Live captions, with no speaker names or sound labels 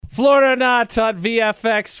Florida or Not on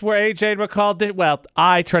VFX, where AJ and McCall did. Well,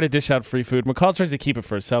 I try to dish out free food. McCall tries to keep it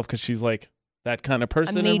for herself because she's like that kind of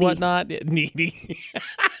person and whatnot. Needy.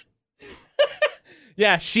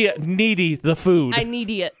 Yeah, she needy the food. I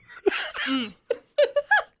needy it.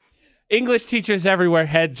 English teachers everywhere,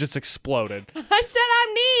 head just exploded. I said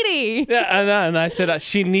I'm needy. Yeah, and I said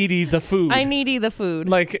she needy the food. I needy the food.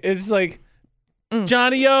 Like, it's like,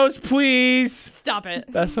 Johnny O's, please. Stop it.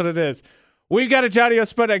 That's what it is. We've got a Johnny O's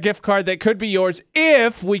Spud gift card that could be yours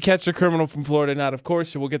if we catch a criminal from Florida. Not, of course.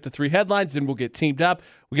 So we'll get the 3 headlines, then we'll get teamed up.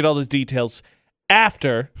 We'll get all those details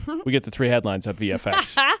after we get the 3 headlines on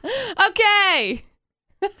VFX. Okay.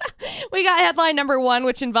 We got headline number 1,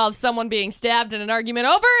 which involves someone being stabbed in an argument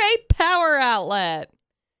over a power outlet.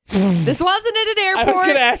 This wasn't at an airport. I was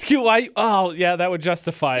going to ask you why. Oh, yeah, that would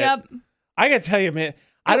justify it. Yep. I got to tell you, man.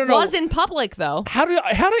 I don't know. It was in public, though. How do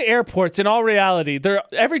airports, in all reality,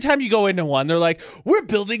 every time you go into one, they're like, we're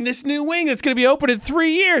building this new wing that's going to be open in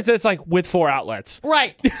 3 years. And it's like, with 4 outlets.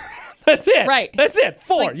 Right. That's it. Right. That's it.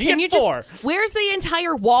 4. Like, you get 4. Where's the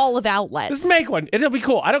entire wall of outlets? Just make one. It'll be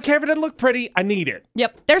cool. I don't care if it doesn't look pretty. I need it.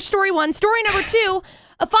 Yep. There's story 1. Story number 2,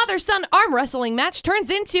 a father-son arm wrestling match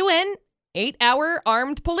turns into an 8-hour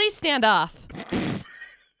armed police standoff.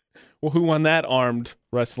 Well, who won that armed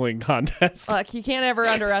wrestling contest? Look, you can't ever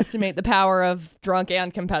underestimate the power of drunk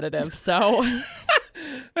and competitive, so...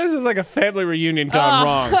 This is like a family reunion gone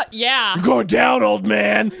wrong. Yeah. You're going down, old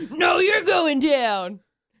man. No, you're going down.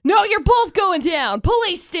 No, you're both going down.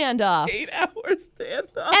 Police standoff. 8-hour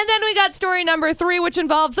standoff. And then we got story number 3, which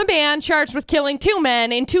involves a man charged with killing 2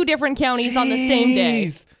 men in 2 different counties on the same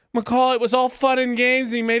day. McCall, it was all fun and games,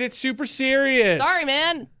 and he made it super serious. Sorry,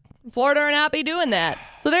 man. Florida are not be doing that.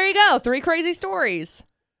 So there you go. 3 crazy stories.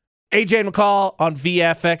 AJ and McCall on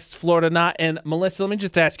VFX, Florida Not. And Melissa, let me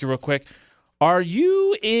just ask you real quick. Are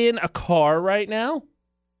you in a car right now?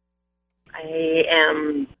 I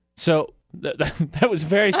am. So... That was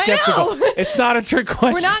very skeptical. It's not a trick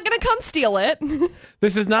question. We're not going to come steal it.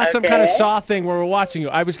 This is not some kind of Saw thing where we're watching you.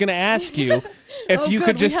 I was going to ask you if you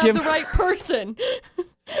could just give the right person.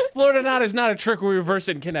 Florida Not is not a trick where we reverse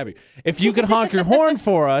it and kidnap you. If you could honk your horn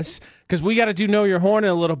for us, because we got to do know your horn in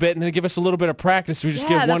a little bit and then give us a little bit of practice. We just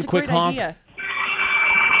give one quick honk. Idea.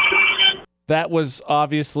 That was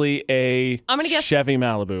obviously a Chevy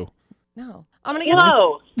Malibu. No. I'm going to guess.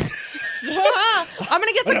 Whoa. I'm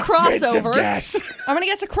going to guess a crossover. I'm going to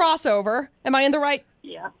guess a crossover. Am I in the right?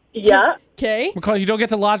 Yeah. Yeah. Okay. McCall, you don't get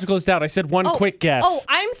to logical this down. I said one quick guess. Oh,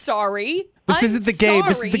 I'm sorry. This isn't the game.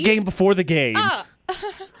 This is the game before the game.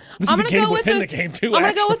 This is the game within the game, too, I'm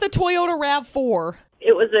going to go with the Toyota RAV4.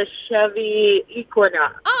 It was a Chevy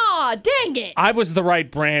Equinox. Ah, dang it. I was the right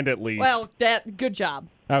brand, at least. Well, good job.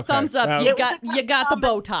 Okay. Thumbs up. You got the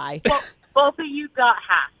bow tie. Both of you got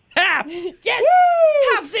half. Half! Yes!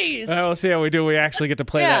 Halfsies! We'll see how we do. We actually get to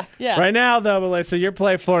play that. Yeah. Right now, though, Melissa, you're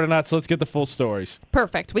playing Florida Not, so let's get the full stories.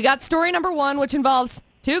 Perfect. We got story number 1, which involves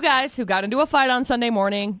 2 guys who got into a fight on Sunday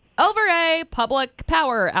morning over a public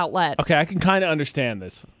power outlet. Okay, I can kind of understand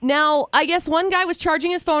this. Now, I guess one guy was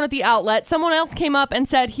charging his phone at the outlet. Someone else came up and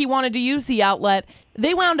said he wanted to use the outlet.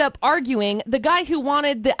 They wound up arguing. The guy who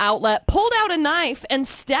wanted the outlet pulled out a knife and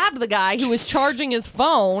stabbed the guy who was charging his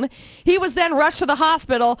phone. He was then rushed to the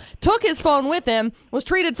hospital, took his phone with him, was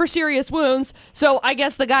treated for serious wounds. So I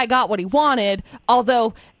guess the guy got what he wanted,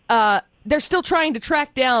 although they're still trying to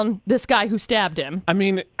track down this guy who stabbed him. I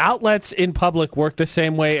mean, outlets in public work the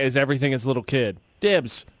same way as everything as a little kid.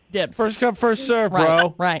 Dibs. First come, first serve,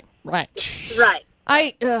 bro. Right. Right.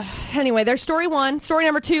 Anyway, there's story 1. Story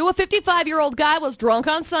number 2, a 55-year-old guy was drunk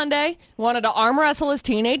on Sunday, wanted to arm wrestle his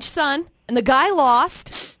teenage son, and the guy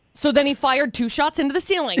lost. So then he fired 2 shots into the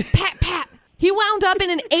ceiling. Pat, pat. He wound up in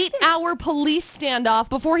an 8-hour police standoff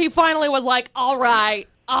before he finally was like, all right,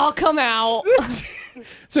 I'll come out.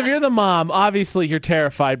 So if you're the mom, obviously you're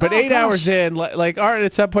terrified. But 8 hours in, like, all right,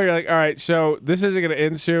 at some point you're like, all right, so this isn't going to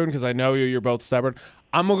end soon because I know you're both stubborn.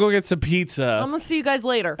 I'm going to go get some pizza. I'm going to see you guys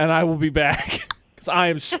later. And I will be back because I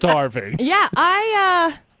am starving. Yeah,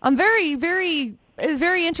 I'm very, very, it's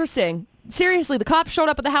very interesting. Seriously, the cops showed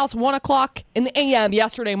up at the house 1 o'clock in the a.m.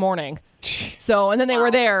 yesterday morning. So, and then they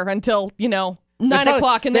were there until, 9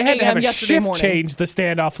 o'clock in the a.m. yesterday morning. Shift change. The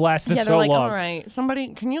standoff lasted so like, long. All right,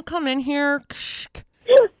 somebody, can you come in here?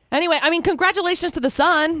 Anyway, I mean, congratulations to the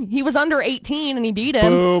son. He was under 18 and he beat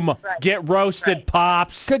him. Boom. Right. Get roasted,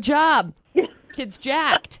 Pops. Good job. Kid's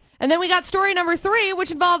jacked. And then we got story number 3,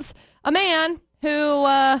 which involves a man who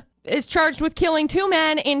is charged with killing 2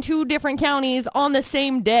 men in 2 different counties on the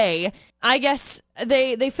same day. I guess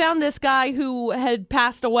they found this guy who had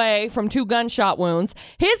passed away from 2 gunshot wounds.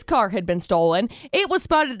 His car had been stolen. It was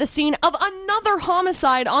spotted at the scene of another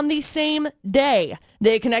homicide on the same day.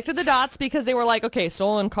 They connected the dots because they were like, okay,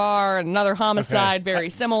 stolen car, another homicide, very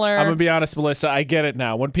similar. I'm going to be honest, Melissa. I get it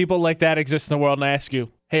now. When people like that exist in the world and I ask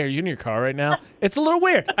you, hey, are you in your car right now? It's a little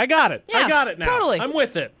weird. I got it. Yeah, I got it now. Totally. I'm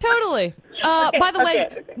with it. Totally. By the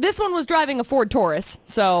way, this one was driving a Ford Taurus,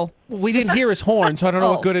 so... We didn't hear his horn, so I don't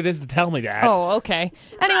know what good it is to tell me that. Oh, okay.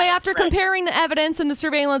 Anyway, after comparing the evidence and the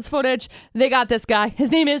surveillance footage, they got this guy. His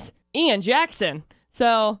name is Ian Jackson.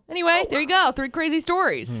 So, anyway, there you go. 3 crazy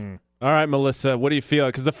stories. All right, Melissa, what do you feel?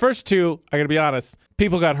 Because the first 2, I got to be honest,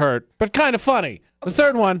 people got hurt, but kind of funny. The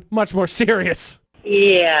third one, much more serious.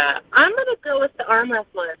 Yeah. I'm going to go with the arm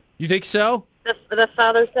wrestlers. You think so? The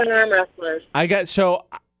father-son arm wrestlers.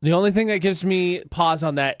 The only thing that gives me pause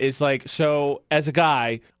on that is like, so as a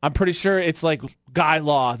guy, I'm pretty sure it's like guy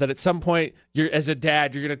law that at some point as a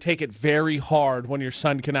dad, you're going to take it very hard when your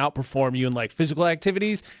son can outperform you in like physical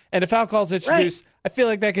activities. And if alcohol is introduced, I feel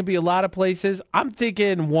like that could be a lot of places. I'm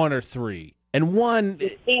thinking 1 or 3. And 1,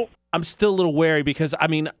 I'm still a little wary because, I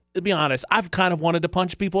mean, to be honest, I've kind of wanted to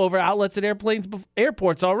punch people over outlets at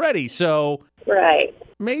airports already. So Right.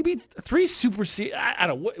 maybe 3 super serious. I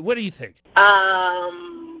don't know. What do you think?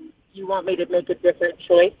 You want me to make a different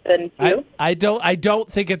choice than 2? I don't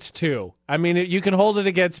think it's 2. I mean, you can hold it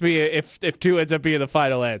against me if 2 ends up being the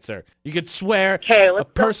final answer. You could swear a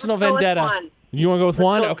personal vendetta. Let's go with 1. You want to go with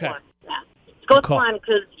 1? Let's Okay. go with 1. Yeah. Let's go with 1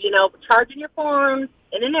 because, charging your phone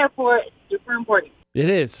in an airport is super important. It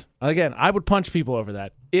is. Again, I would punch people over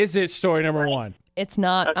that. Is it story number 1? It's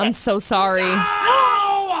not. Okay. I'm so sorry.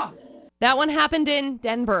 No! That one happened in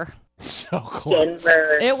Denver. So close.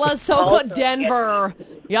 Denver. It was so good, Denver.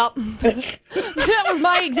 Yep. That was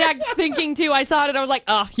my exact thinking, too. I saw it, and I was like,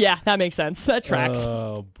 oh, yeah, that makes sense. That tracks.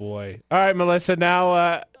 Oh, boy. All right, Melissa,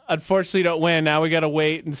 now, unfortunately, you don't win. Now we got to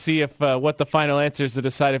wait and see if what the final answer is to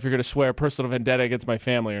decide if you're going to swear personal vendetta against my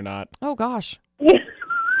family or not. Oh, gosh.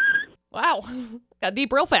 Wow. Got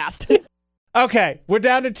deep real fast. Okay, we're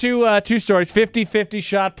down to two stories. 50-50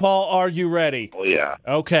 shot. Paul, are you ready? Oh, yeah.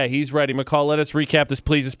 Okay, he's ready. McCall, let us recap this,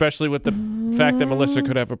 please, especially with the fact that Melissa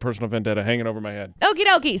could have a personal vendetta hanging over my head. Okie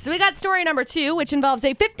dokie. So we got story number 2, which involves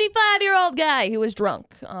a 55-year-old guy who was drunk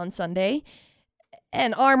on Sunday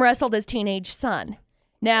and arm wrestled his teenage son.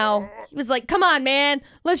 Now, he was like, come on, man.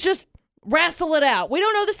 Let's just wrestle it out. We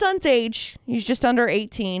don't know the son's age. He's just under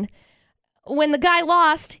 18. When the guy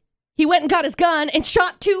lost, he went and got his gun and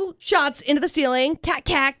shot 2 shots into the ceiling.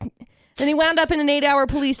 Cat. Then he wound up in an 8-hour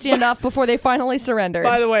police standoff before they finally surrendered.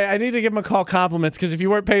 By the way, I need to give McCall compliments because if you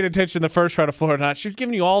weren't paying attention the first round of Florida Not, she was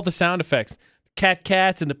giving you all the sound effects.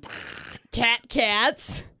 Cats and the...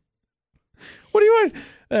 Cats. What do you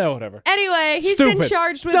want? Whatever. Anyway, he's Stupid. been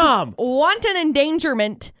charged with Dumb. wanton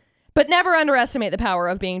endangerment, but never underestimate the power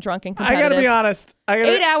of being drunk and competitive. I gotta be honest.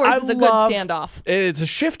 8 hours is a good standoff. It's a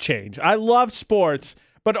shift change. I love sports,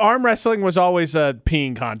 but arm wrestling was always a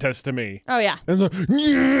peeing contest to me. Oh, yeah. It's like,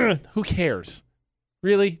 "Yeah." Who cares?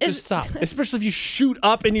 Really? Just stop. Especially if you shoot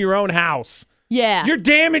up into your own house. Yeah. You're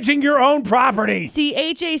damaging your own property. See,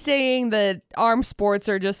 AJ saying that armed sports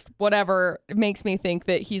are just whatever makes me think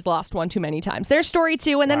that he's lost one too many times. There's story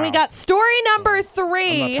 2, and then we got story number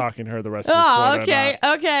 3. I'm not talking to her the rest of this.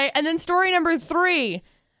 Okay. And then story number 3.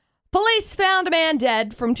 Police found a man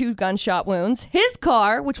dead from 2 gunshot wounds. His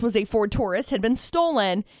car, which was a Ford Taurus, had been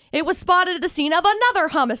stolen. It was spotted at the scene of another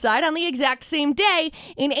homicide on the exact same day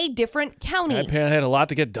in a different county. I apparently had a lot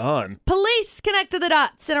to get done. Police connected the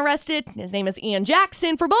dots and arrested, his name is Ian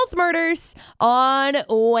Jackson, for both murders on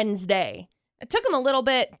Wednesday. It took him a little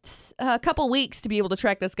bit, a couple weeks to be able to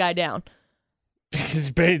track this guy down.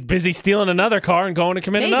 He's busy stealing another car and going to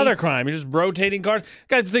commit Maybe. another crime. He's just rotating cars.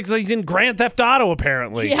 Guy thinks he's in Grand Theft Auto,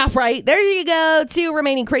 apparently. Yeah, right. There you go. 2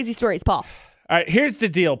 remaining crazy stories, Paul. All right, here's the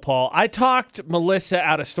deal, Paul. I talked Melissa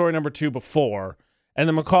out of story number 2 before, and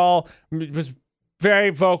then McCall was very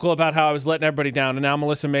vocal about how I was letting everybody down, and now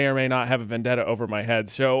Melissa may or may not have a vendetta over my head.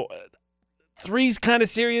 So 3's kind of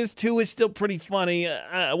serious. 2 is still pretty funny.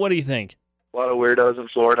 What do you think? A lot of weirdos in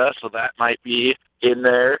Florida, so that might be in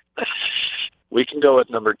there. We can go with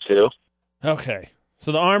number 2. Okay.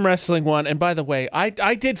 So the arm wrestling one, and by the way,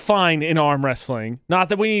 I did fine in arm wrestling. Not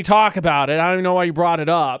that we need to talk about it. I don't even know why you brought it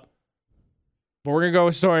up. But we're going to go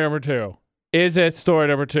with story number 2. Is it story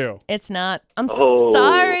number 2? It's not. I'm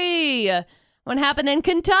sorry. What happened in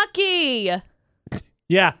Kentucky?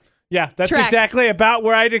 Yeah. That's Tracks. exactly about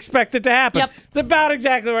where I'd expect it to happen. Yep. It's about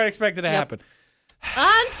exactly where I'd expect it to happen.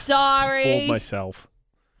 I'm sorry. Fooled myself.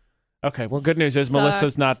 Okay, well, good news is Sucks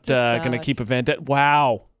Melissa's not to going to suck. keep a vendetta.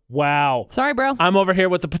 Wow. Wow. Sorry, bro. I'm over here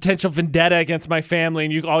with the potential vendetta against my family,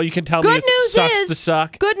 and all you can tell me is sucks to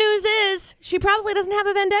suck. Good news is she probably doesn't have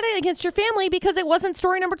a vendetta against your family because it wasn't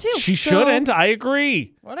story number 2. She shouldn't. I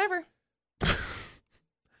agree. Whatever.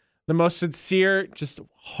 The most sincere, just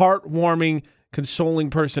heartwarming, consoling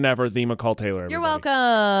person ever, the McCall Taylor. You're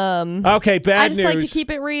welcome. Okay, bad news. I just like to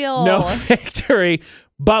keep it real. No victory,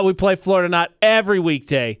 but we play Florida Not every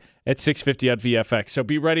weekday at 6:50 on VFX. So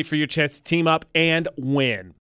be ready for your chance to team up and win.